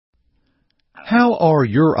How are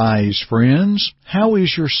your eyes, friends? How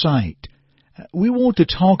is your sight? We want to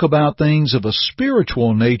talk about things of a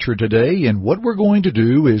spiritual nature today, and what we're going to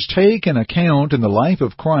do is take an account in the life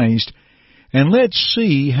of Christ, and let's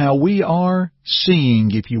see how we are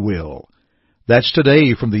seeing, if you will. That's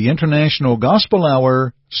today from the International Gospel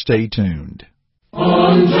Hour. Stay tuned.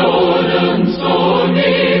 On Jordan's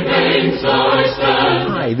stormy banks I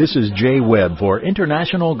stand. Hi, this is Jay Webb for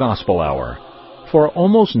International Gospel Hour. For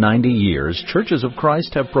almost 90 years, Churches of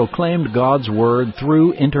Christ have proclaimed God's Word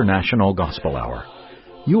through International Gospel Hour.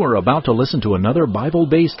 You are about to listen to another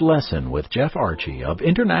Bible-based lesson with Jeff Archie of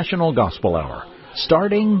International Gospel Hour,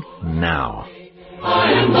 starting now.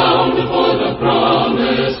 I am bound for the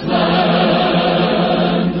promised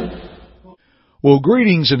land. Well,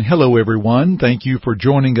 greetings and hello, everyone. Thank you for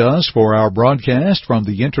joining us for our broadcast from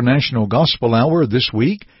the International Gospel Hour this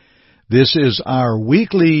week. This is our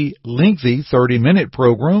weekly, lengthy 30-minute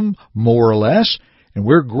program, more or less, and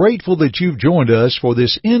we're grateful that you've joined us for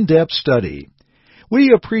this in-depth study.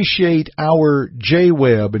 We appreciate our Jay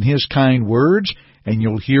Webb and his kind words, and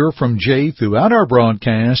you'll hear from Jay throughout our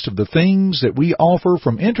broadcast of the things that we offer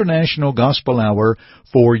from International Gospel Hour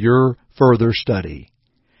for your further study.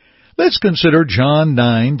 Let's consider John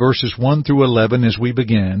 9, verses 1 through 11 as we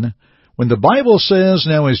begin. When the Bible says,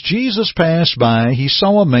 "Now as Jesus passed by, he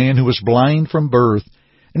saw a man who was blind from birth.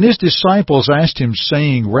 And his disciples asked him,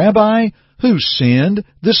 saying, Rabbi, who sinned,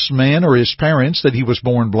 this man or his parents, that he was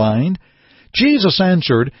born blind? Jesus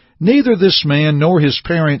answered, Neither this man nor his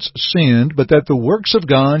parents sinned, but that the works of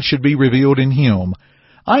God should be revealed in him.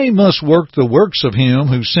 I must work the works of him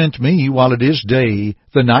who sent me while it is day.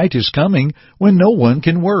 The night is coming when no one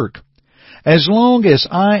can work. As long as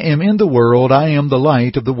I am in the world, I am the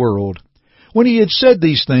light of the world." When he had said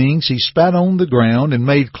these things, he spat on the ground and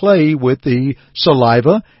made clay with the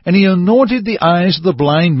saliva, and he anointed the eyes of the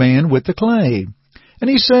blind man with the clay. And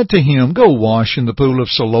he said to him, "Go wash in the pool of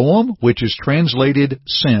Siloam," which is translated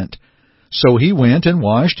sent. So he went and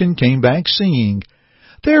washed and came back seeing.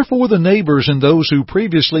 Therefore the neighbors and those who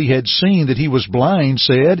previously had seen that he was blind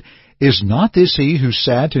said, "Is not this he who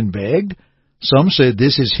sat and begged?" Some said,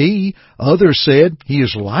 "This is he." Others said, "He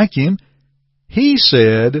is like him." He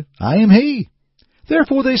said, "I am he."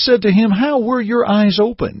 Therefore they said to him, "How were your eyes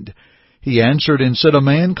opened?" He answered and said, "A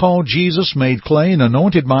man called Jesus made clay and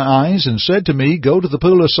anointed my eyes and said to me, Go to the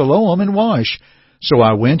pool of Siloam and wash. So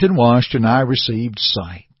I went and washed, and I received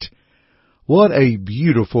sight." What a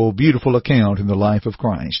beautiful, beautiful account in the life of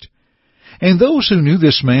Christ. And those who knew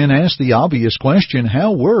this man asked the obvious question,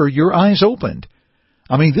 "How were your eyes opened?"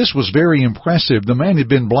 I mean, this was very impressive. The man had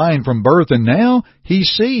been blind from birth, and now he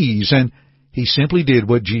sees, and he simply did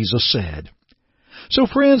what Jesus said. So,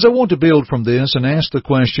 friends, I want to build from this and ask the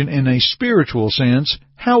question in a spiritual sense,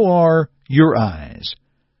 how are your eyes?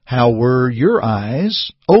 How were your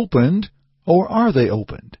eyes opened, or are they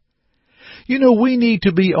opened? You know, we need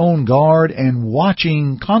to be on guard and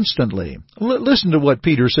watching constantly. Listen to what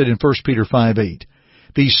Peter said in 1 Peter 5:8.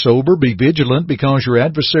 "Be sober, be vigilant, because your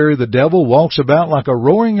adversary the devil walks about like a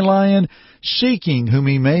roaring lion, seeking whom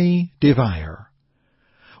he may devour."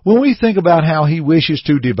 When we think about how he wishes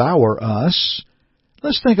to devour us,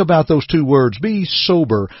 let's think about those two words, be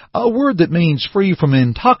sober, a word that means free from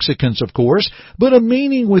intoxicants, of course, but a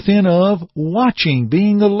meaning within of watching,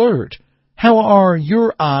 being alert. How are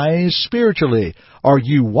your eyes spiritually? Are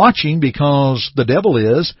you watching because the devil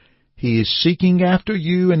is? He is seeking after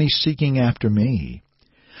you, and he's seeking after me.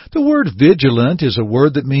 The word vigilant is a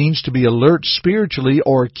word that means to be alert spiritually,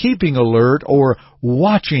 or keeping alert, or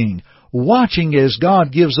watching. Watching as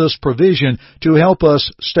God gives us provision to help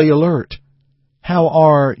us stay alert. How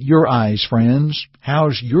are your eyes, friends?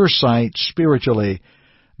 How's your sight spiritually?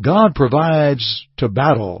 God provides to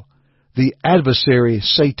battle the adversary,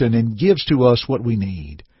 Satan, and gives to us what we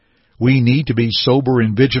need. We need to be sober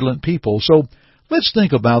and vigilant people. So let's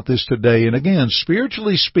think about this today. And again,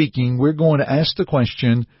 spiritually speaking, we're going to ask the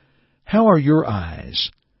question, how are your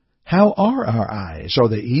eyes? How are our eyes? Are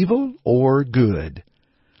they evil or good?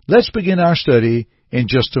 Let's begin our study in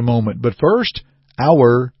just a moment. But first,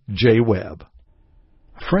 our Jay Webb.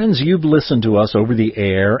 Friends, you've listened to us over the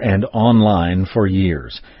air and online for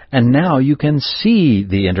years, and now you can see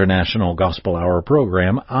the International Gospel Hour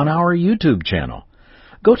program on our YouTube channel.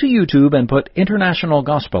 Go to YouTube and put International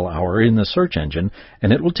Gospel Hour in the search engine,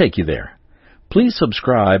 and it will take you there. Please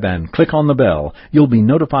subscribe and click on the bell. You'll be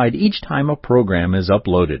notified each time a program is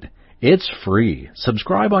uploaded. It's free.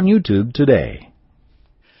 Subscribe on YouTube today.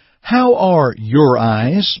 How are your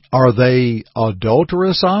eyes? Are they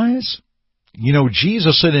adulterous eyes? You know,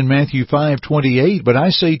 Jesus said in Matthew 5:28, "But I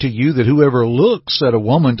say to you that whoever looks at a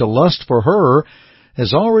woman to lust for her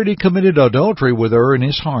has already committed adultery with her in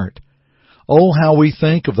his heart. Oh, how we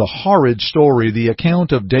think of the horrid story, the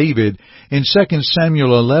account of David in 2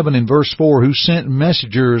 Samuel 11 and verse 4, who sent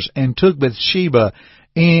messengers and took Bathsheba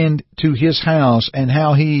into his house, and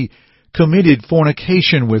how he committed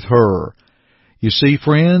fornication with her. You see,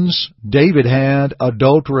 friends, David had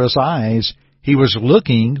adulterous eyes. He was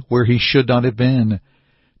looking where he should not have been.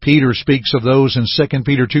 Peter speaks of those in 2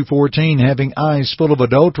 Peter 2:14, having eyes full of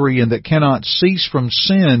adultery and that cannot cease from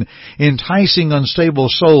sin, enticing unstable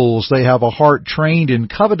souls. They have a heart trained in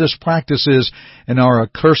covetous practices and are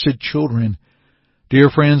accursed children. Dear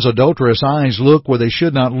friends, adulterous eyes look where they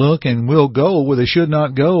should not look and will go where they should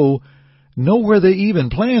not go, nowhere they even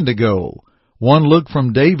plan to go. One look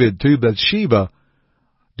from David to Bathsheba.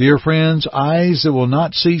 Dear friends, eyes that will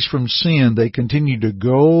not cease from sin, they continue to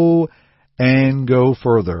go and go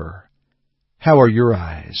further. How are your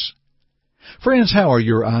eyes? Friends, how are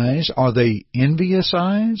your eyes? Are they envious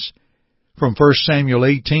eyes? From 1 Samuel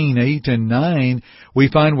 18:8 and 9, we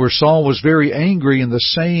find where Saul was very angry, and the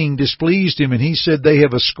saying displeased him, and he said, "They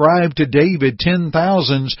have ascribed to David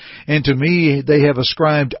 10,000s, and to me they have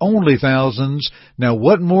ascribed only thousands. Now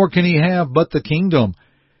what more can he have but the kingdom?"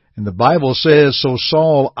 And the Bible says, so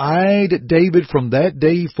Saul eyed David from that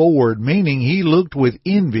day forward, meaning he looked with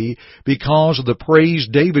envy because of the praise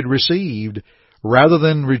David received. Rather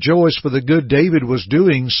than rejoice for the good David was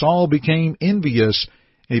doing, Saul became envious.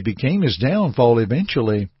 It became his downfall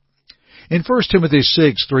eventually. In 1 Timothy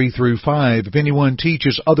 6:3-5, if anyone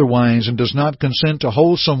teaches otherwise and does not consent to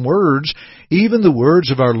wholesome words, even the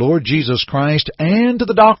words of our Lord Jesus Christ, and to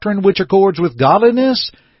the doctrine which accords with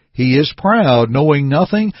godliness, he is proud, knowing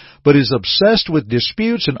nothing, but is obsessed with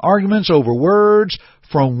disputes and arguments over words,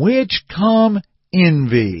 from which come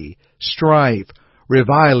envy, strife,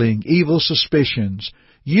 reviling, evil suspicions,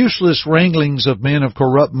 useless wranglings of men of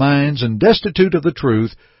corrupt minds and destitute of the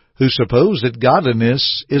truth, who suppose that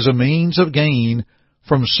godliness is a means of gain.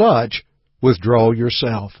 From such withdraw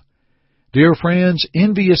yourself. Dear friends,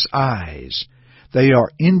 envious eyes, they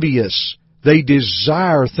are envious. They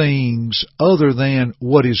desire things other than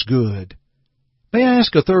what is good. May I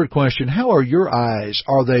ask a third question? How are your eyes?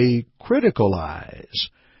 Are they critical eyes?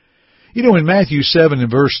 You know, in Matthew 7 and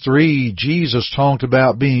verse 3, Jesus talked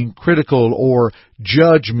about being critical or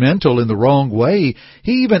judgmental in the wrong way.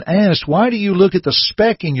 He even asked, why do you look at the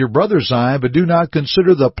speck in your brother's eye, but do not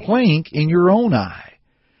consider the plank in your own eye?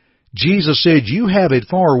 Jesus said, you have it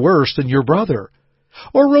far worse than your brother.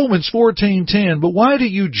 Or Romans 14:10, but why do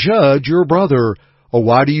you judge your brother? Or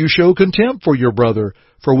why do you show contempt for your brother?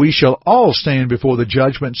 For we shall all stand before the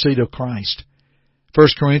judgment seat of Christ. 1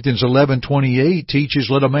 Corinthians 11:28 teaches,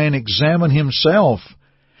 let a man examine himself.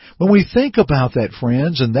 When we think about that,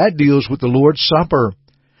 friends, and that deals with the Lord's Supper,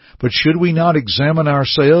 but should we not examine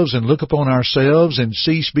ourselves and look upon ourselves and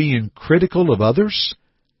cease being critical of others?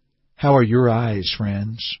 How are your eyes,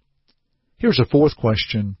 friends? Here's a fourth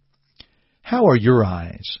question. How are your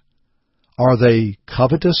eyes? Are they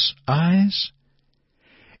covetous eyes?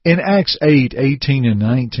 In Acts 8:18 and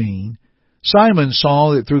 19, Simon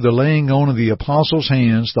saw that through the laying on of the apostles'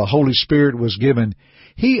 hands the Holy Spirit was given.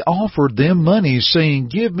 He offered them money, saying,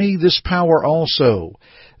 give me this power also,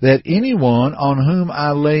 that anyone on whom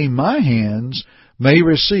I lay my hands may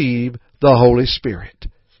receive the Holy Spirit.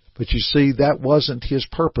 But you see, that wasn't his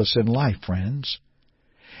purpose in life, friends.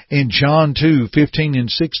 In John 2:15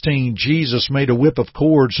 and 16, Jesus made a whip of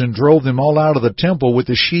cords and drove them all out of the temple with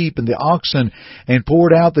the sheep and the oxen, and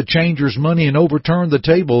poured out the changers' money and overturned the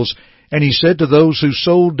tables. And he said to those who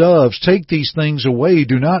sold doves, take these things away.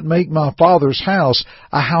 Do not make my Father's house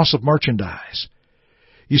a house of merchandise.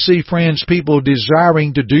 You see, friends, people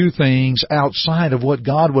desiring to do things outside of what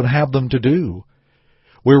God would have them to do.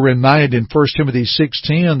 We're reminded in 1 Timothy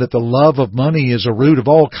 6:10 that the love of money is a root of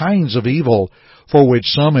all kinds of evil, for which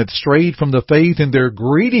some have strayed from the faith in their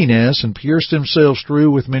greediness and pierced themselves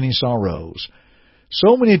through with many sorrows.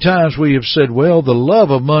 So many times we have said, well, the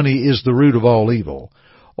love of money is the root of all evil,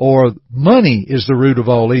 or money is the root of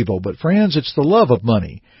all evil. But friends, it's the love of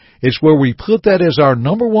money. It's where we put that as our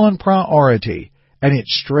number one priority, and it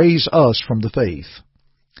strays us from the faith.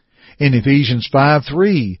 In Ephesians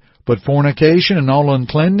 5:3, but fornication and all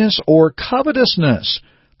uncleanness or covetousness,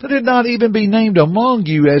 that it not even be named among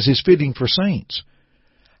you as is fitting for saints.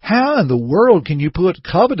 How in the world can you put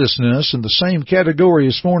covetousness in the same category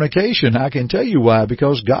as fornication? I can tell you why,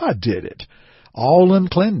 because God did it. All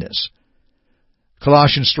uncleanness.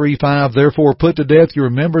 Colossians 3:5, therefore put to death your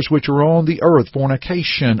members which are on the earth,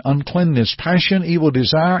 fornication, uncleanness, passion, evil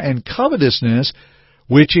desire, and covetousness,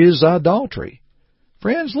 which is idolatry.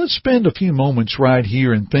 Friends, let's spend a few moments right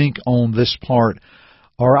here and think on this part.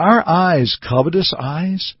 Are our eyes covetous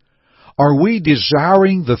eyes? Are we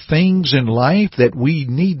desiring the things in life that we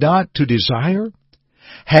need not to desire?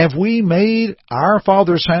 Have we made our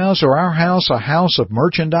Father's house or our house a house of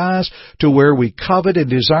merchandise to where we covet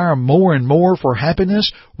and desire more and more for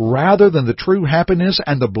happiness rather than the true happiness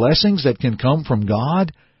and the blessings that can come from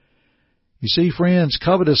God? You see, friends,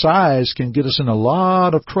 covetous eyes can get us in a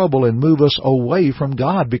lot of trouble and move us away from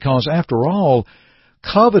God because, after all,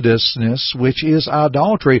 covetousness, which is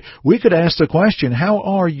idolatry, we could ask the question, how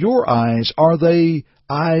are your eyes? Are they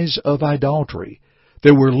eyes of idolatry?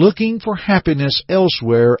 That we're looking for happiness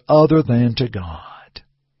elsewhere other than to God.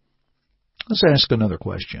 Let's ask another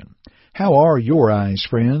question. How are your eyes,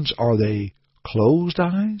 friends? Are they closed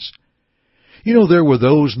eyes? You know, there were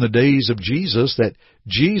those in the days of Jesus that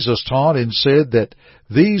Jesus taught and said that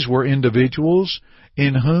these were individuals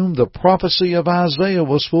in whom the prophecy of Isaiah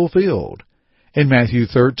was fulfilled. In Matthew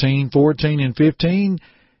 13, 14, and 15,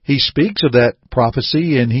 he speaks of that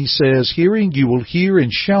prophecy, and he says, "Hearing you will hear and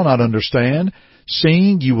shall not understand,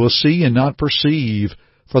 seeing you will see and not perceive.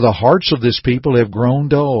 For the hearts of this people have grown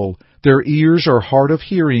dull. Their ears are hard of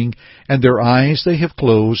hearing, and their eyes they have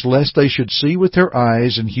closed, lest they should see with their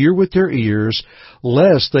eyes and hear with their ears,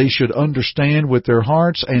 lest they should understand with their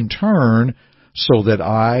hearts and turn, so that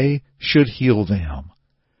I should heal them."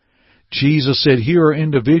 Jesus said here are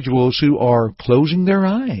individuals who are closing their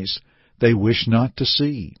eyes. They wish not to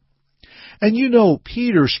see. And you know,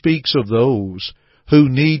 Peter speaks of those who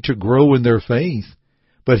need to grow in their faith.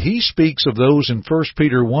 But he speaks of those in 1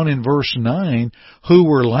 Peter 1 and verse 9 who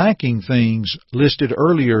were lacking things listed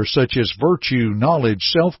earlier, such as virtue, knowledge,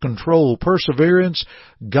 self-control, perseverance,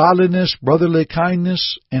 godliness, brotherly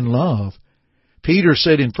kindness, and love. Peter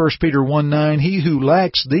said in 1 Peter 1:9, "He who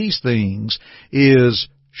lacks these things is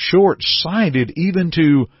short-sighted even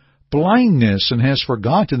to blindness, and has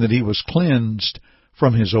forgotten that he was cleansed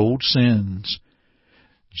from his old sins."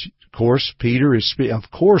 Peter is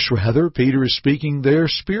speaking there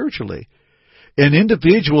spiritually. An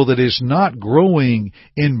individual that is not growing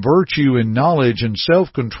in virtue and knowledge and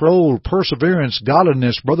self-control, perseverance,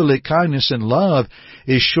 godliness, brotherly kindness, and love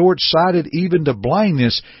is short-sighted even to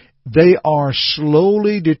blindness. They are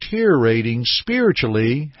slowly deteriorating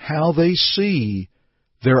spiritually how they see.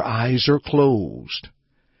 Their eyes are closed.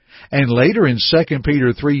 And later in 2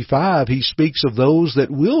 Peter 3:5, he speaks of those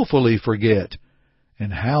that willfully forget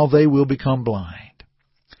and how they will become blind.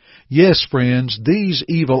 Yes, friends, these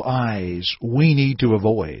evil eyes we need to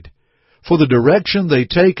avoid. For the direction they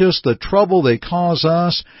take us, the trouble they cause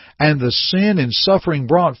us, and the sin and suffering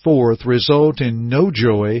brought forth result in no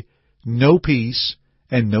joy, no peace,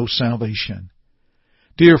 and no salvation.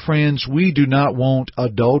 Dear friends, we do not want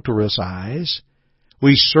adulterous eyes.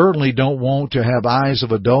 We certainly don't want to have eyes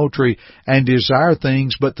of adultery and desire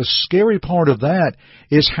things, but the scary part of that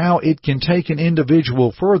is how it can take an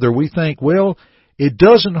individual further. We think, well, it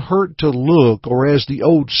doesn't hurt to look, or as the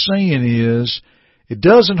old saying is, it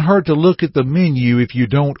doesn't hurt to look at the menu if you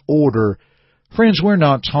don't order. Friends, we're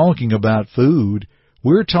not talking about food.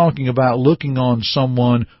 We're talking about looking on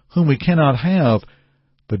someone whom we cannot have.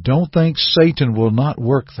 But don't think Satan will not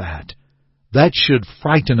work that. That should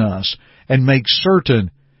frighten us and make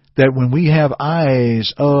certain that when we have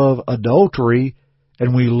eyes of adultery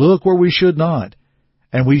and we look where we should not,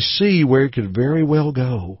 and we see where it could very well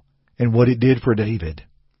go, and what it did for David.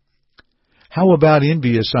 How about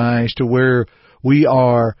envious eyes, to where we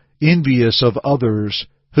are envious of others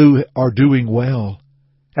who are doing well,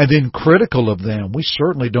 and then critical of them? We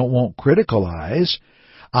certainly don't want critical eyes,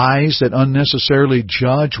 eyes that unnecessarily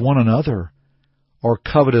judge one another, or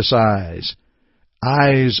covetous eyes,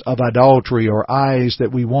 eyes of idolatry, or eyes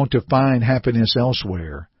that we want to find happiness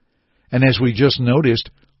elsewhere. And as we just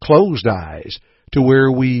noticed, closed eyes, to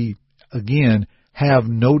where we, again, have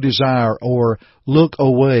no desire or look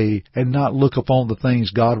away and not look upon the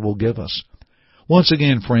things God will give us. Once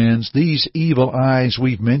again, friends, these evil eyes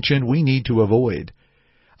we've mentioned we need to avoid.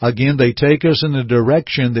 Again, they take us in a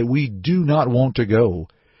direction that we do not want to go.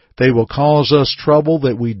 They will cause us trouble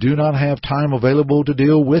that we do not have time available to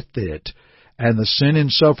deal with it. And the sin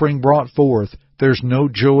and suffering brought forth, there's no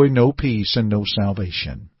joy, no peace, and no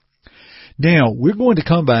salvation. Now, we're going to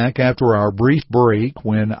come back after our brief break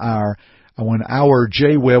when our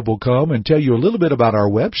J-Web will come and tell you a little bit about our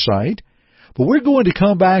website. But we're going to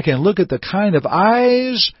come back and look at the kind of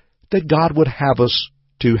eyes that God would have us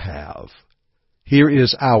to have. Here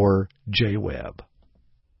is our J-Web.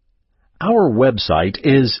 Our website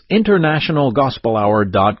is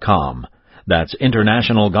internationalgospelhour.com. That's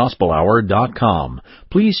internationalgospelhour.com.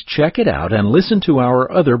 Please check it out and listen to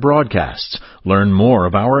our other broadcasts. Learn more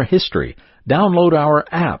of our history. Download our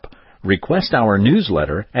app. request our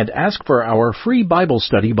newsletter, and ask for our free Bible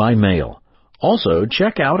study by mail. Also,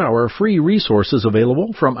 check out our free resources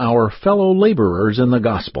available from our fellow laborers in the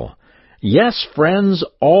gospel. Yes, friends,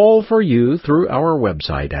 all for you through our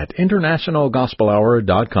website at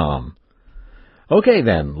internationalgospelhour.com. Okay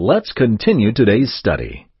then, let's continue today's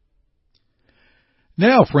study.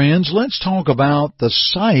 Now, friends, let's talk about the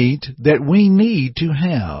sight that we need to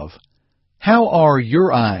have. How are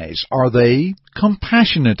your eyes? Are they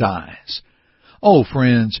compassionate eyes? Oh,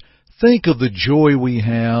 friends, think of the joy we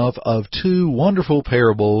have of two wonderful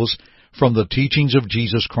parables from the teachings of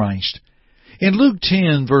Jesus Christ. In Luke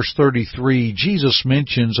 10, verse 33, Jesus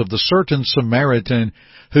mentions of the certain Samaritan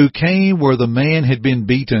who came where the man had been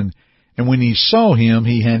beaten, and when he saw him,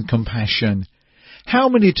 he had compassion. How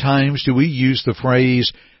many times do we use the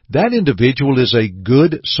phrase, that individual is a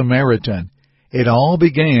good Samaritan? It all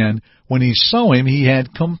began when he saw him, he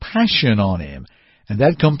had compassion on him, and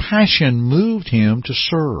that compassion moved him to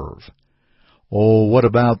serve. Oh, what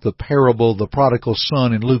about the parable of the prodigal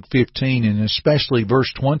son in Luke 15, and especially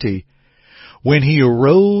verse 20? When he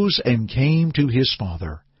arose and came to his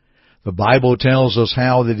father, the Bible tells us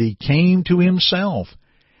how that he came to himself,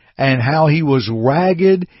 and how he was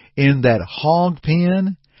ragged in that hog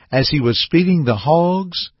pen as he was feeding the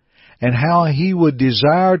hogs, and how he would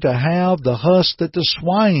desire to have the husk that the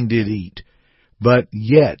swine did eat, but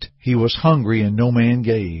yet he was hungry and no man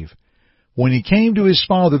gave. When he came to his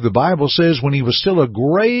father, the Bible says when he was still a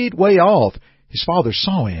great way off, his father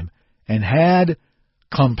saw him and had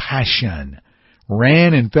compassion,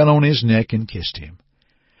 ran and fell on his neck and kissed him.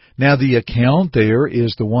 Now the account there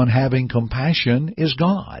is the one having compassion is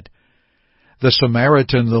God. The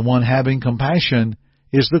Samaritan, the one having compassion,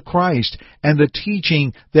 is the Christ, and the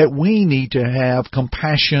teaching that we need to have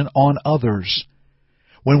compassion on others.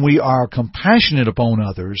 When we are compassionate upon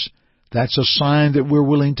others, that's a sign that we're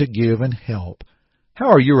willing to give and help.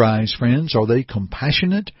 How are your eyes, friends? Are they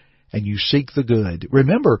compassionate and you seek the good?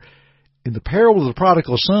 Remember, in the parable of the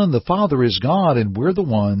prodigal son, the Father is God, and we're the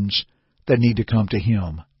ones that need to come to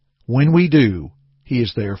Him. When we do, He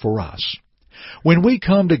is there for us. When we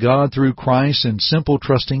come to God through Christ in simple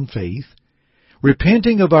trusting faith,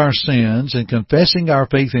 repenting of our sins and confessing our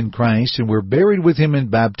faith in Christ, and we're buried with Him in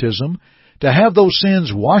baptism, to have those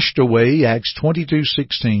sins washed away, Acts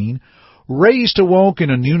 22:16, raised to walk in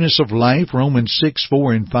a newness of life, Romans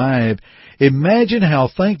 6:4 and 5, imagine how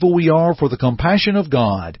thankful we are for the compassion of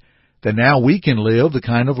God, that now we can live the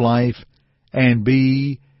kind of life and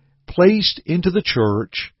be placed into the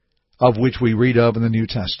church of which we read of in the New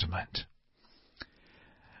Testament.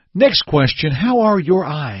 Next question, how are your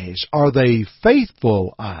eyes? Are they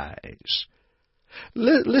faithful eyes?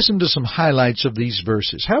 Listen to some highlights of these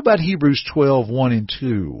verses. How about Hebrews 12:1 and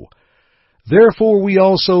 2? Therefore we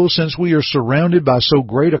also, since we are surrounded by so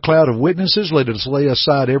great a cloud of witnesses, let us lay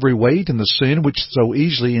aside every weight and the sin which so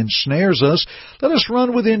easily ensnares us. Let us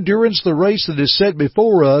run with endurance the race that is set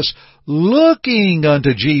before us, looking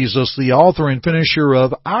unto Jesus, the author and finisher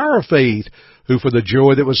of our faith, who for the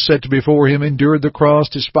joy that was set before Him endured the cross,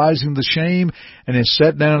 despising the shame, and is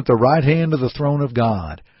set down at the right hand of the throne of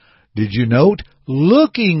God. Did you note?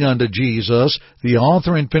 Looking unto Jesus, the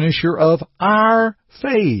author and finisher of our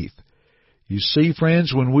faith. You see,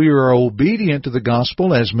 friends, when we are obedient to the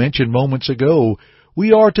gospel, as mentioned moments ago,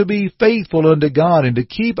 we are to be faithful unto God and to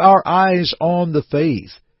keep our eyes on the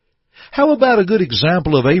faith. How about a good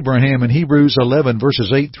example of Abraham in Hebrews 11,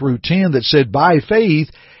 verses 8 through 10, that said, by faith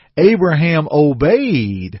Abraham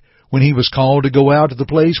obeyed when he was called to go out to the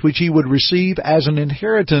place which he would receive as an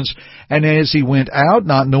inheritance, and as he went out,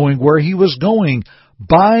 not knowing where he was going,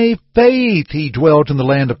 by faith he dwelt in the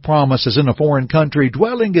land of promise as in a foreign country,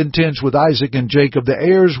 dwelling in tents with Isaac and Jacob, the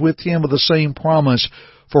heirs with him of the same promise.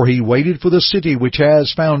 For he waited for the city which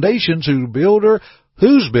has foundations,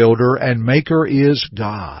 whose builder and maker is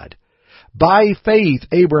God. By faith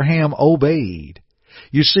Abraham obeyed.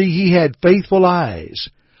 You see, he had faithful eyes.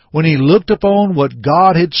 When he looked upon what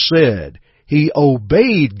God had said, he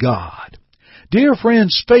obeyed God. Dear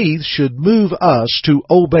friends, faith should move us to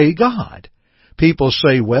obey God. People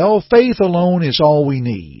say, well, faith alone is all we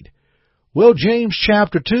need. Well, James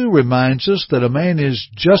chapter 2 reminds us that a man is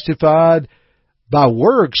justified by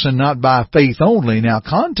works and not by faith only. Now,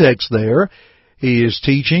 context there, he is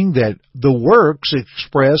teaching that the works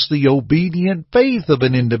express the obedient faith of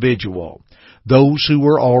an individual, those who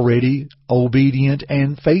were already obedient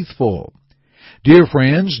and faithful. Dear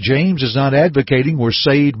friends, James is not advocating we're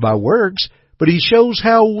saved by works, but he shows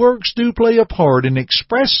how works do play a part in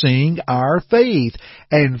expressing our faith,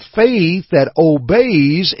 and faith that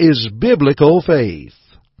obeys is biblical faith.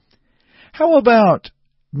 How about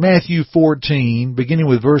Matthew 14, beginning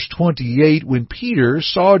with verse 28, when Peter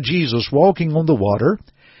saw Jesus walking on the water,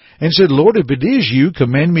 and said, Lord, if it is you,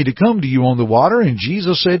 command me to come to you on the water. And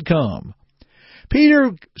Jesus said, come.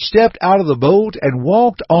 Peter stepped out of the boat and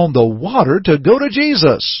walked on the water to go to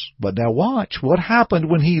Jesus. But now watch what happened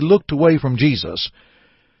when he looked away from Jesus.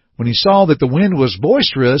 When he saw that the wind was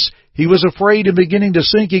boisterous, he was afraid, and beginning to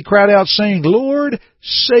sink, he cried out, saying, Lord,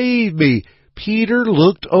 save me. Peter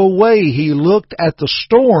looked away. He looked at the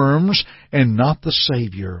storms and not the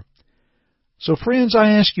Savior. So friends,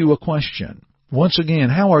 I ask you a question. Once again,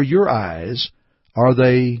 how are your eyes? Are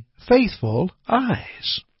they faithful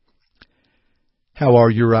eyes? How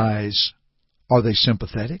are your eyes? Are they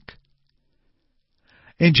sympathetic?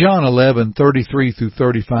 In John 11:33 through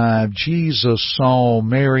 35, Jesus saw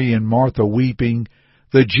Mary and Martha weeping,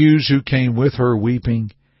 the Jews who came with her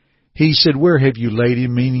weeping. He said, where have you laid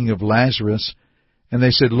him? Meaning of Lazarus. And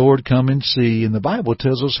they said, Lord, come and see. And the Bible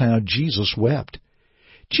tells us how Jesus wept.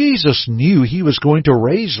 Jesus knew he was going to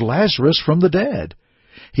raise Lazarus from the dead.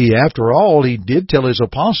 After all, he did tell his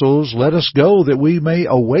apostles, let us go that we may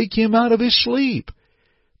awake him out of his sleep.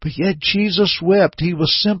 But yet Jesus wept. He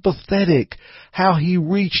was sympathetic, how he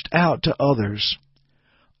reached out to others.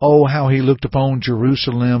 Oh, how he looked upon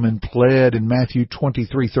Jerusalem and pled in Matthew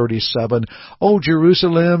 23:37, O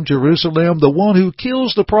Jerusalem, Jerusalem, the one who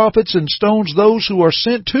kills the prophets and stones those who are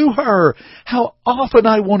sent to her. How often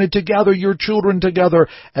I wanted to gather your children together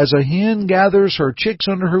as a hen gathers her chicks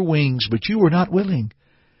under her wings, but you were not willing.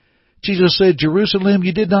 Jesus said, Jerusalem,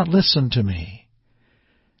 you did not listen to me.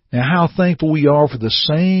 Now how thankful we are for the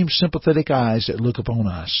same sympathetic eyes that look upon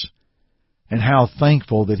us, and how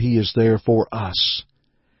thankful that he is there for us.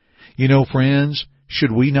 You know, friends,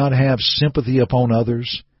 should we not have sympathy upon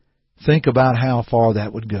others? Think about how far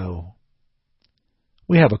that would go.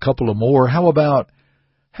 We have a couple of more. How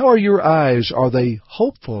are your eyes? Are they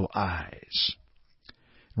hopeful eyes?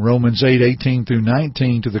 Romans 8:18 through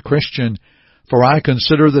 19 to the Christian, for I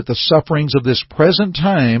consider that the sufferings of this present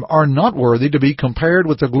time are not worthy to be compared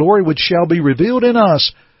with the glory which shall be revealed in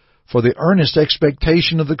us. For the earnest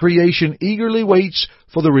expectation of the creation eagerly waits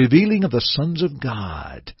for the revealing of the sons of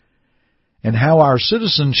God. And how our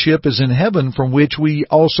citizenship is in heaven, from which we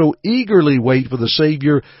also eagerly wait for the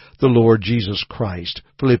Savior, the Lord Jesus Christ.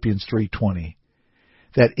 Philippians 3:20.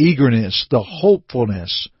 That eagerness, the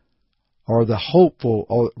hopefulness,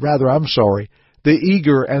 the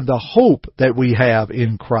eager and the hope that we have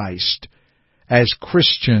in Christ as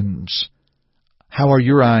Christians. How are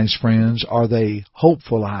your eyes, friends? Are they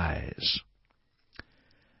hopeful eyes?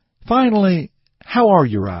 Finally, how are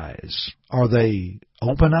your eyes? Are they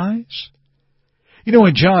open eyes? You know,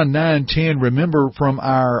 in John 9:10, remember from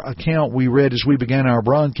our account we read as we began our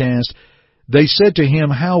broadcast, they said to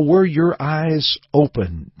him, how were your eyes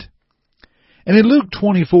opened? And in Luke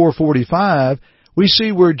 24:45, we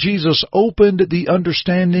see where Jesus opened the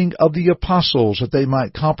understanding of the apostles that they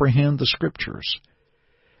might comprehend the Scriptures.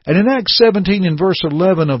 And in Acts 17 and verse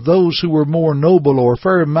 11, of those who were more noble or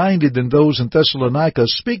fair-minded than those in Thessalonica,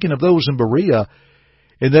 speaking of those in Berea,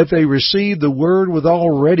 in that they received the word with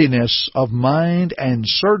all readiness of mind and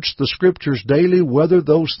searched the Scriptures daily whether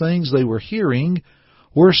those things they were hearing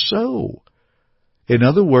were so. In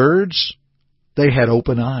other words, they had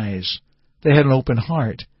open eyes. They had an open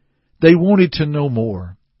heart. They wanted to know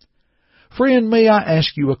more. Friend, may I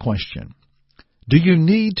ask you a question? Do you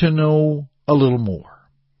need to know a little more?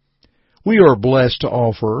 We are blessed to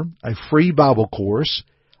offer a free Bible course.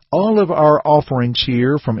 All of our offerings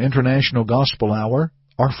here from International Gospel Hour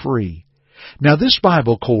are free. Now, this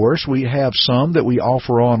Bible course, we have some that we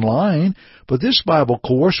offer online, but this Bible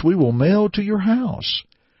course we will mail to your house.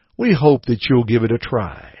 We hope that you'll give it a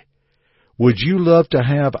try. Would you love to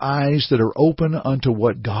have eyes that are open unto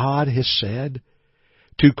what God has said?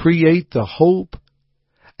 To create the hope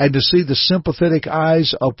and to see the sympathetic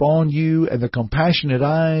eyes upon you and the compassionate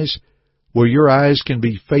eyes where your eyes can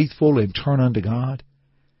be faithful and turn unto God?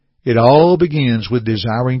 It all begins with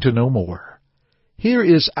desiring to know more. Here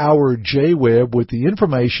is our J. Webb with the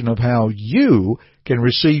information of how you can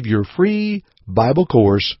receive your free Bible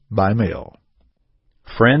course by mail.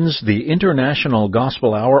 Friends, the International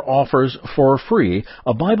Gospel Hour offers for free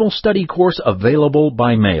a Bible study course available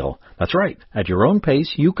by mail. That's right. At your own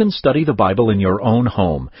pace, you can study the Bible in your own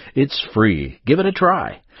home. It's free. Give it a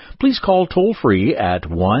try. Please call toll-free at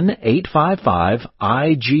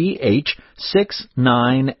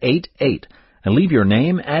 1-855-IGH-6988 and leave your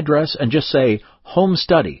name, address, and just say, Home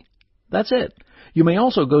Study. That's it. You may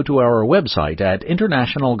also go to our website at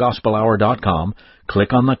internationalgospelhour.com,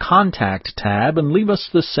 click on the Contact tab, and leave us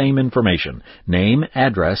the same information, name,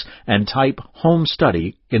 address, and type Home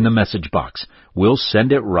Study in the message box. We'll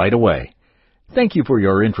send it right away. Thank you for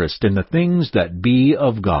your interest in the things that be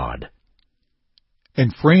of God.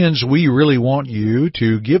 And friends, we really want you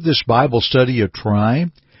to give this Bible study a try.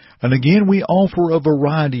 And again, we offer a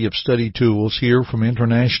variety of study tools here from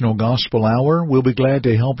International Gospel Hour. We'll be glad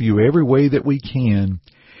to help you every way that we can.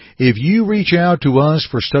 If you reach out to us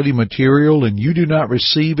for study material and you do not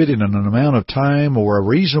receive it in an amount of time or a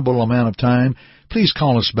reasonable amount of time, please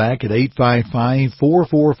call us back at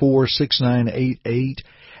 855-444-6988,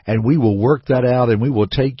 and we will work that out and we will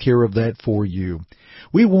take care of that for you.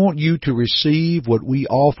 We want you to receive what we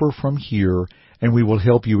offer from here, and we will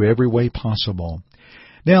help you every way possible.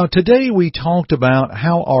 Now, today we talked about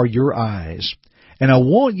how are your eyes. And I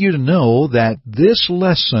want you to know that this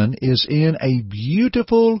lesson is in a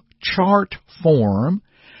beautiful chart form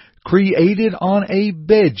created on a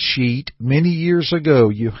bed sheet many years ago.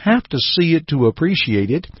 You have to see it to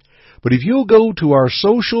appreciate it. But if you'll go to our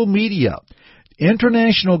social media,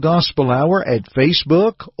 International Gospel Hour at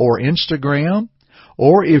Facebook or Instagram,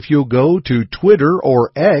 or if you'll go to Twitter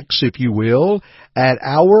or X, if you will, at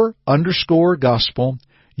 @our_gospel,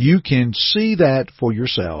 you can see that for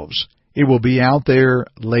yourselves. It will be out there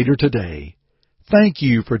later today. Thank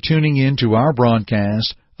you for tuning in to our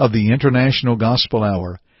broadcast of the International Gospel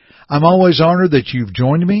Hour. I'm always honored that you've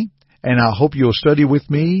joined me, and I hope you'll study with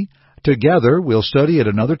me. Together, we'll study at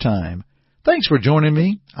another time. Thanks for joining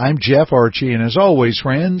me. I'm Jeff Archie, and as always,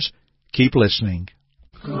 friends, keep listening.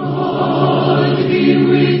 God be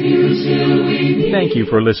with you till we meet. Thank you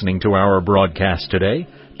for listening to our broadcast today.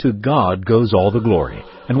 To God goes all the glory,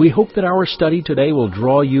 and we hope that our study today will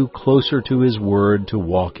draw you closer to His Word to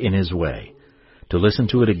walk in His way. To listen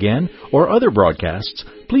to it again or other broadcasts,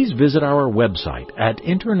 please visit our website at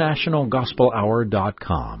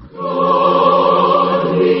internationalgospelhour.com.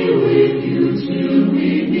 God be with you.